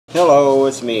Hello,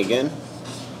 it's me again.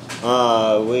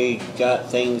 We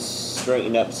got things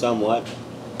straightened up somewhat.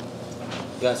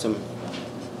 Got some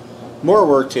more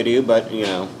work to do, but you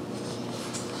know,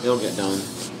 it'll get done.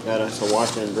 Got us a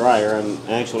washer and dryer. I'm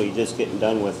actually just getting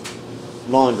done with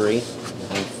laundry.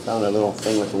 I found a little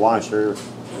thing with the washer.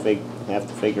 Have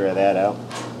to figure that out.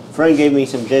 Friend gave me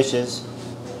some dishes.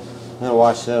 I'll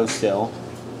wash those still.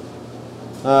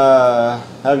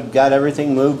 I've got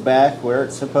everything moved back where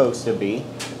it's supposed to be.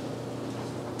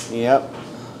 Yep.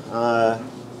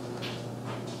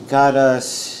 Got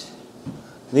us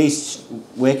these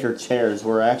wicker chairs.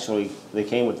 They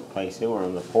came with the place. They were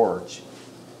on the porch.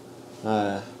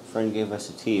 Friend gave us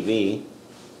a TV.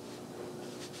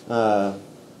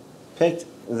 Picked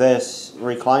this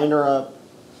recliner up.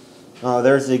 Oh,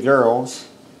 there's the girls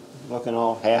looking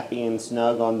all happy and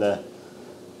snug on the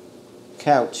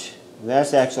couch.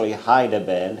 That's actually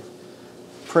hide-a-bed.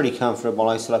 Pretty comfortable.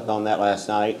 I slept on that last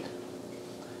night.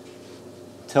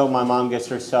 Till my mom gets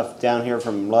her stuff down here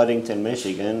from Ludington,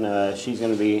 Michigan. She's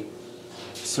going to be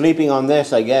sleeping on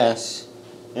this, I guess.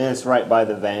 And it's right by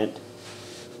the vent.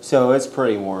 So it's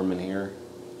pretty warm in here.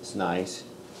 It's nice.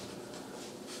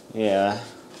 Yeah.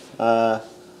 Going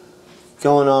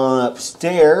on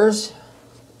upstairs,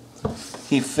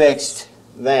 he fixed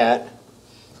that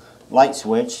light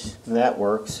switch. That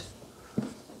works.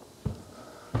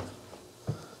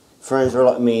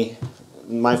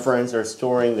 My friends are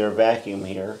storing their vacuum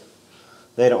here.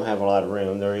 They don't have a lot of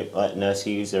room. They're letting us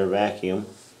use their vacuum.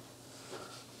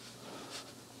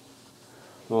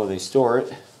 Well, they store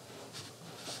it.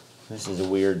 This is a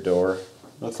weird door.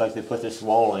 Looks like they put this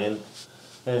wall in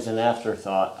as an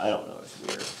afterthought. I don't know. It's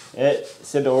weird.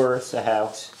 It's a door. It's a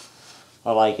house.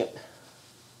 I like it.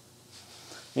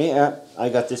 Yeah, I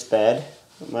got this bed.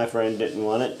 My friend didn't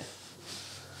want it.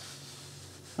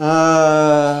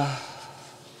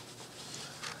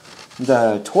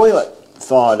 The toilet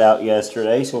thawed out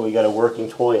yesterday, so we got a working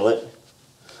toilet.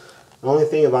 The only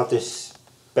thing about this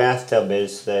bathtub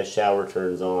is the shower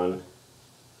turns on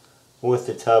with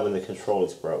the tub and the control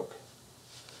is broke.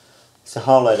 It's the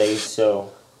holidays,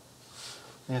 so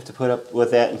I have to put up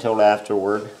with that until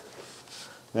afterward.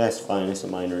 That's fine. It's a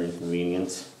minor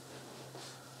inconvenience.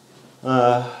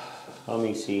 Let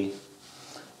me see.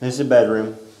 This is a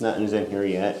bedroom. Nothing's in here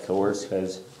yet, of course,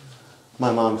 because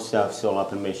my mom's stuff's still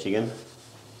up in Michigan.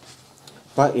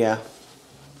 But yeah.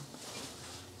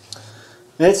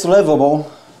 It's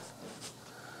livable.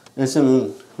 It's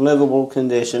in livable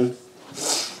condition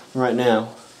right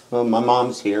now. Well, my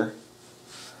mom's here.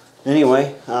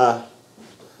 Anyway,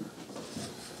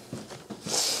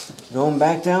 going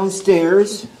back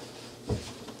downstairs.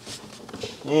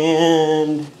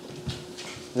 And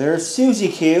there's Susie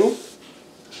Q.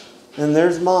 And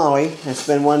there's Molly. It's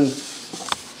been one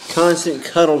constant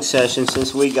cuddle session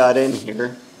since we got in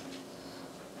here.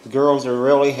 The girls are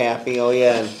really happy. Oh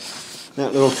yeah, and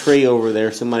that little tree over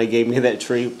there. Somebody gave me that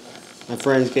tree. My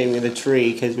friends gave me the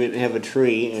tree because we didn't have a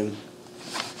tree, and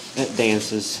that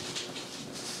dances.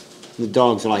 The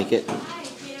dogs like it.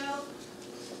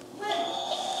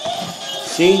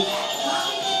 See?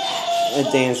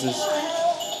 It dances.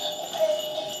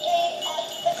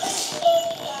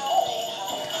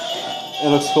 It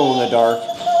looks cool in the dark.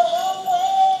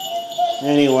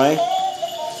 Anyway,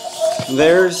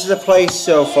 there's the place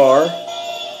so far.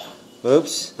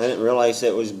 Oops, I didn't realize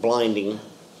it was blinding.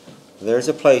 There's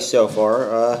a place so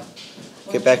far.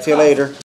 Get back to you later.